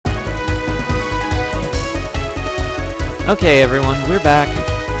Okay, everyone, we're back.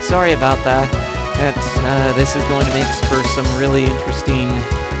 Sorry about that. This is going to make for some really interesting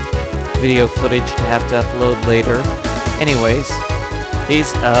video footage to have to upload later. Anyways,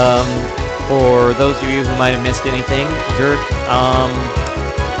 for those of you who might have missed anything,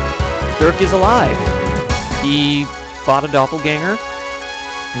 Dirk is alive. He fought a doppelganger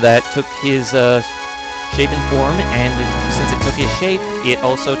that took his shape and form, and since it took his shape, it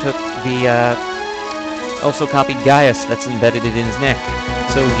also took also copied Gaius that's embedded in his neck.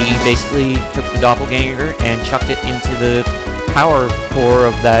 So he basically took the doppelganger and chucked it into the power core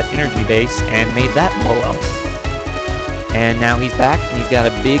of that energy base and made that blow up. And now he's back, and he's got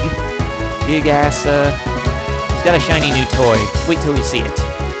a big ass, he's got a shiny new toy. Wait till you see it.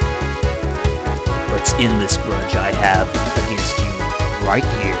 Let's end this grudge I have against you right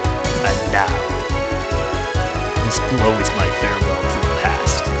here and now. This blow is my farewell to the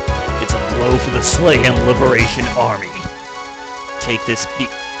past. It's a blow for the Slayan Liberation Army. Take this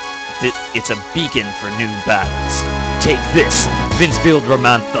it's a beacon for new battles. Take this, Vincefield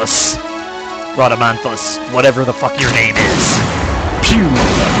Radamanthus, whatever the fuck your name is. Pew!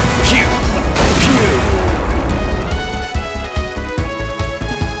 Pew! Pew!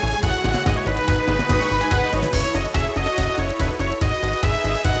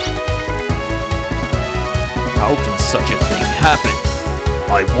 How can such a thing happen?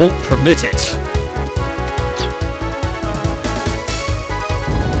 I won't permit it.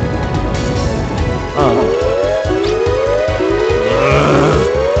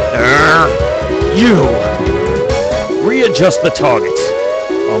 You! Readjust the target.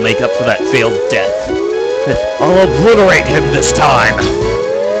 I'll make up for that failed death. I'll obliterate him this time!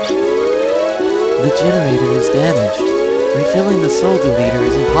 The generator is damaged. Refilling the soul deleter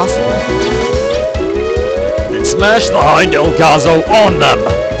is impossible. Then smash the Hind Elgazo on them!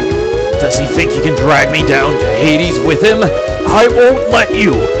 Does he think he can drag me down to Hades with him? I won't let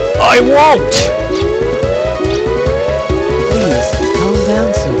you! I won't! Please, calm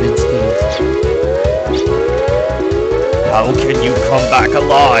down, Sir Vincefield. How can you come back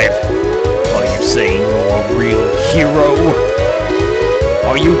alive? Are you saying you're a real hero?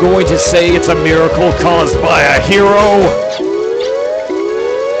 Are you going to say it's a miracle caused by a hero?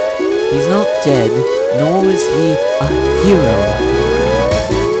 He's not dead, nor is he a hero.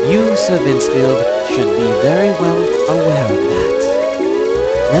 You, Sir Vincefield, should be very well aware of that.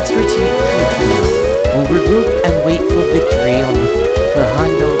 Let's retreat quickly. We'll regroup and wait for victory on the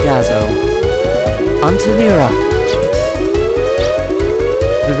Hind Elgazo. Onto Mira.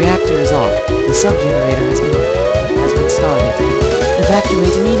 The reactor is off. The sub-generator has been started.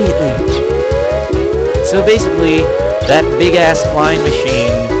 Evacuate immediately. So basically, that big-ass flying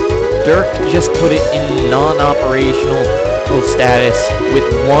machine, Dirk just put it in non-operational status with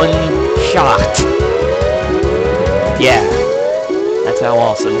one shot. Yeah, that's how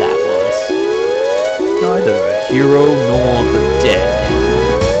awesome that was. Neither a hero nor the dead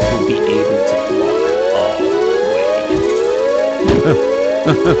will be able to block our way.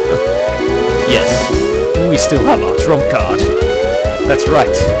 Yes, we still have our trump card. That's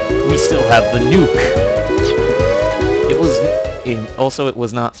right, we still have the nuke. It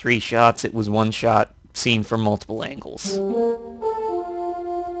was not 3 shots, it was 1 shot seen from multiple angles.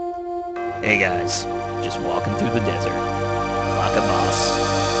 Hey guys, just walking through the desert, like a boss.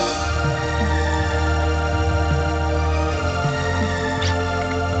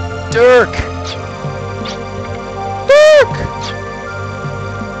 Dirk! Dirk!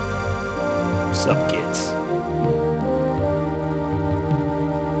 What's up, kids?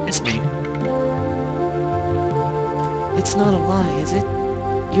 It's me. It's not a lie, is it?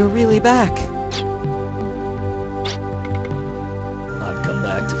 You're really back. I've come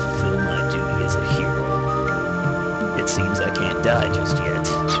back to fulfill my duty as a hero. It seems I can't die just yet.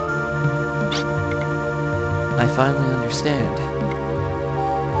 I finally understand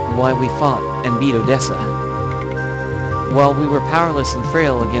why we fought and beat Odessa. While we were powerless and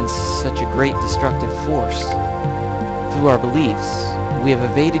frail against such a great destructive force, through our beliefs, we have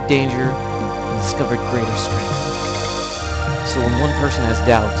evaded danger and discovered greater strength. So when one person has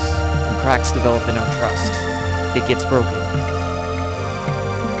doubts, and cracks develop in our trust, it gets broken.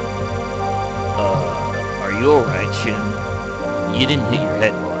 Are you alright, Shin? You didn't hit your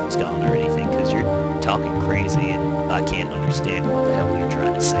head while I was gone or anything, because you're talking crazy and I can't understand what the hell you're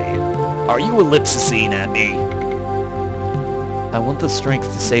trying to say. Are you ellipsising at me? I want the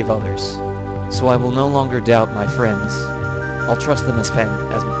strength to save others, so I will no longer doubt my friends. I'll trust them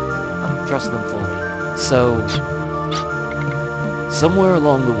I'll trust them fully. So, somewhere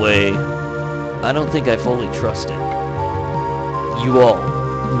along the way, I don't think I fully trusted you all,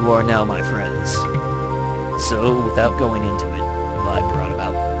 who are now my friends. So, without going into it, I brought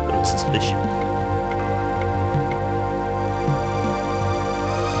about little suspicion.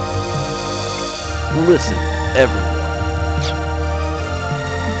 Listen, everyone.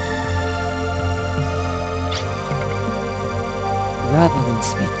 Rather than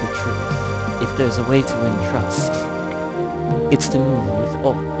speak the truth, if there's a way to win trust, it's to move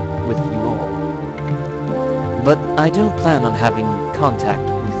with you all. But I don't plan on having contact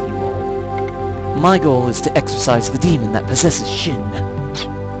with you all. My goal is to exorcise the demon that possesses Shin.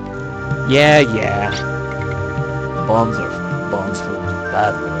 Yeah. Bonds formed in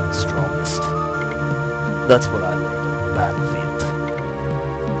battle are the strongest. That's what I learned on the battlefield.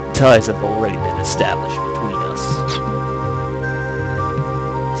 Ties have already been established between us.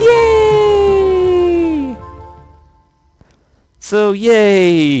 Yay! So,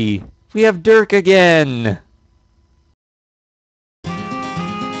 yay! We have Dirk again!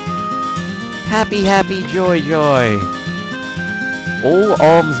 Happy, happy, joy, joy! All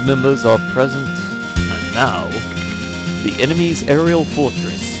arms members are present, and now, the enemy's aerial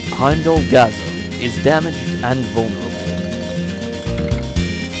fortress, Heimdall Gaza, is damaged and vulnerable.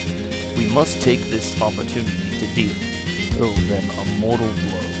 We must take this opportunity to deal them a mortal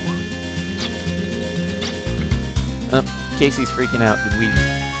blow. Casey's freaking out. Did we...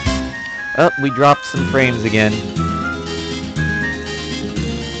 we dropped some frames again.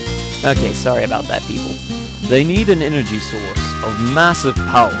 Okay, sorry about that, people. They need an energy source of massive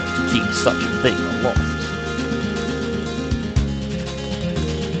power to keep such a thing aloft.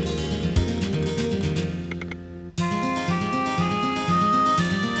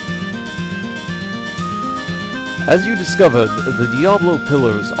 As you discovered, the Diablo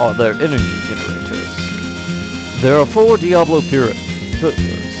Pillars are their energy generators. There are 4 Diablo Pillars,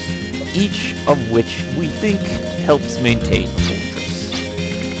 each of which we think helps maintain the fortress.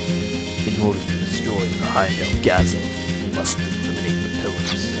 In order to destroy the Heimdall Gaza, we must eliminate the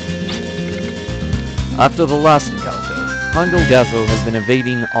pillars. After the last encounter, Heimdall Gaza has been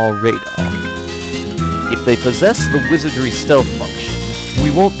evading our radar. If they possess the wizardry stealth function, we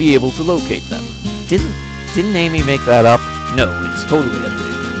won't be able to locate them. Didn't Amy make that up? No, it's totally a thing.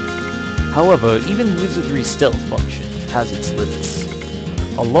 However, even wizardry stealth function has its limits.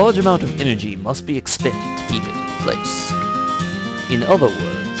 A large amount of energy must be expended to keep it in place. In other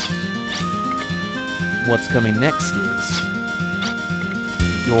words, what's coming next is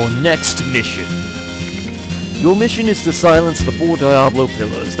your next mission. Your mission is to silence the 4 Diablo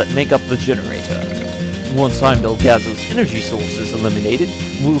Pillars that make up the generator. Once Heimdall Gaza's energy source is eliminated,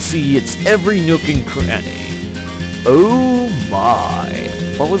 we'll see its every nook and cranny. Oh my!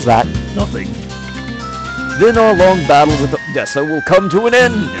 What was that? Nothing. Then our long battle with Odessa will come to an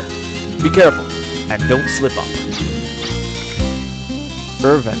end! Be careful, and don't slip up.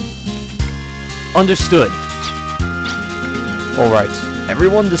 Irvin. Understood. Alright,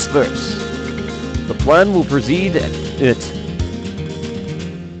 everyone disperse. The plan will proceed at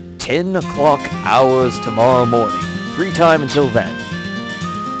 10 o'clock hours tomorrow morning. Free time until then.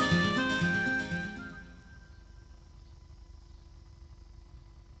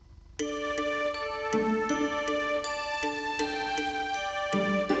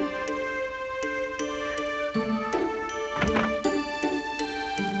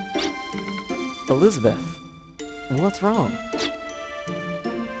 Elizabeth, what's wrong?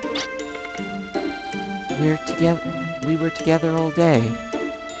 We were together all day.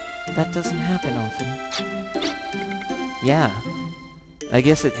 That doesn't happen often. Yeah, I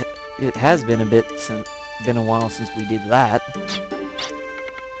guess it has been been a while since we did that.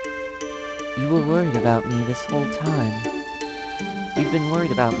 You were worried about me this whole time. You've been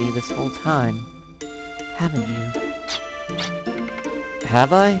worried about me this whole time, haven't you?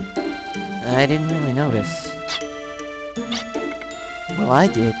 Have I? I didn't really notice. Well, I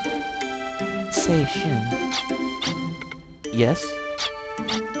did. Say, Shin. Yes?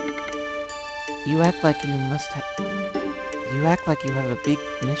 You act like you have a big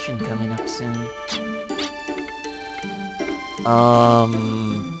mission coming up soon.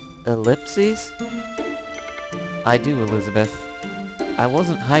 Ellipses? I do, Elizabeth. I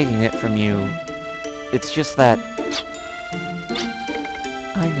wasn't hiding it from you. It's just that...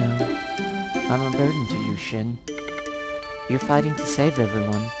 I know. I'm a burden to you, Shin. You're fighting to save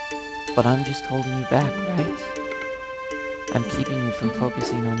everyone, but I'm just holding you back, right? I'm keeping you from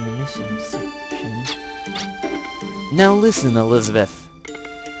focusing on your missions, Shin. Now listen, Elizabeth.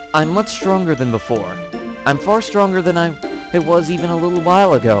 I'm much stronger than before. I'm far stronger than it was even a little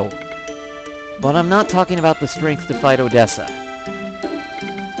while ago. But I'm not talking about the strength to fight Odessa.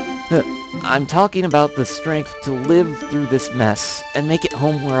 I'm talking about the strength to live through this mess and make it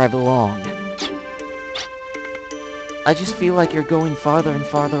home where I belong. I just feel like you're going farther and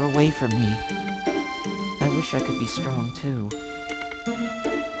farther away from me. I wish I could be strong, too.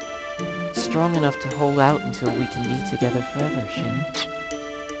 Strong enough to hold out until we can be together forever, Shin.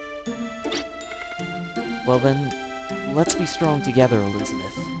 Well then, let's be strong together,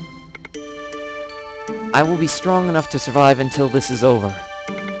 Elizabeth. I will be strong enough to survive until this is over.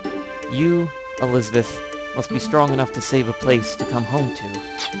 You, Elizabeth, must be strong enough to save a place to come home to.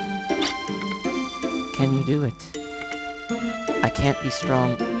 Can you do it? I can't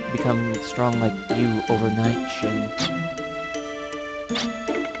become strong like you overnight, Shin.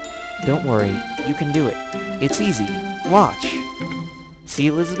 Don't worry, you can do it. It's easy. Watch. See,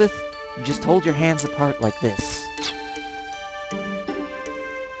 Elizabeth? You just hold your hands apart like this.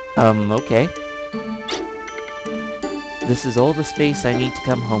 Okay. This is all the space I need to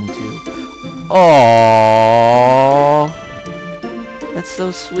come home to. Aww. That's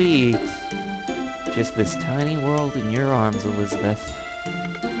so sweet. Just this tiny world in your arms, Elizabeth.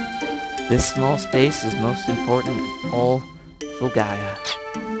 This small space is most important in all Fulgaia.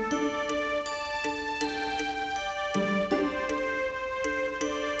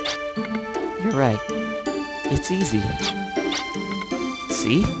 You're right. It's easy.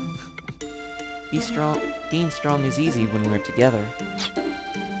 See? Being strong is easy when we're together.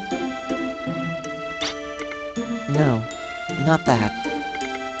 No, not that.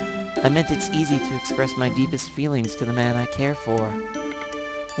 I meant it's easy to express my deepest feelings to the man I care for.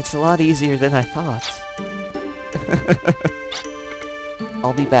 It's a lot easier than I thought.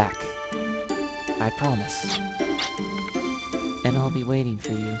 I'll be back. I promise. And I'll be waiting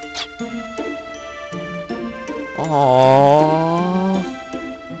for you. Aww.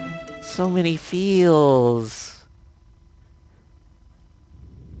 So many feels.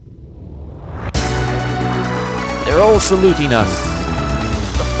 They're all saluting us.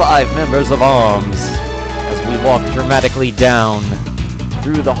 The 5 members of arms. As we walk dramatically down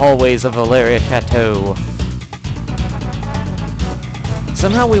through the hallways of Valeria Chateau.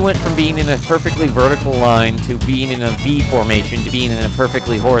 Somehow we went from being in a perfectly vertical line to being in a V formation to being in a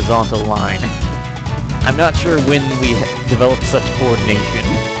perfectly horizontal line. I'm not sure when we developed such coordination.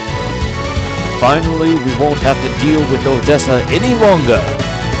 Finally, we won't have to deal with Odessa any longer.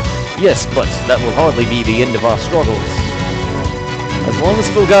 Yes, but that will hardly be the end of our struggles. As long as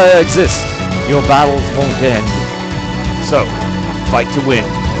Fulgaia exists, your battles won't end. So, fight to win,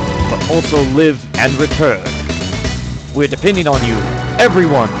 but also live and return. We're depending on you,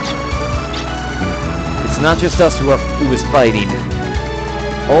 everyone. It's not just us who is fighting.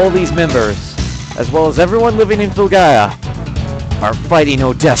 All these members, as well as everyone living in Fulgaia, are fighting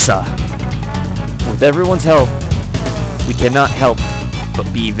Odessa. With everyone's help, we cannot help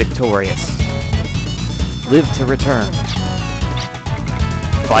but be victorious. Live to return.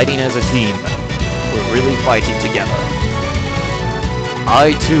 Fighting as a team. We're really fighting together.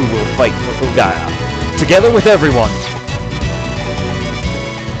 I too will fight for Fulgaia, together with everyone.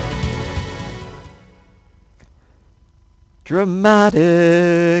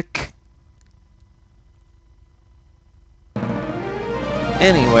 Dramatic.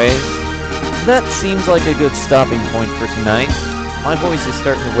 Anyways, that seems like a good stopping point for tonight. My voice is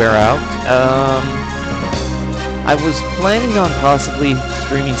starting to wear out. I was planning on possibly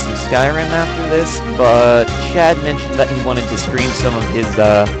streaming some Skyrim after this, but Chad mentioned that he wanted to stream some of his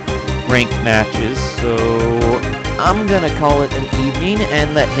ranked matches, so I'm gonna call it an evening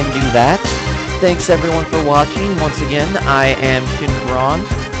and let him do that. Thanks everyone for watching. Once again, I am Shin.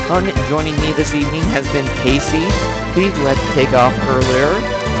 Joining me this evening has been Casey, who had to take off earlier.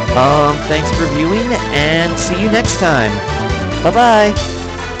 Thanks for viewing, and see you next time. Bye-bye.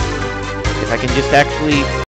 If I can just actually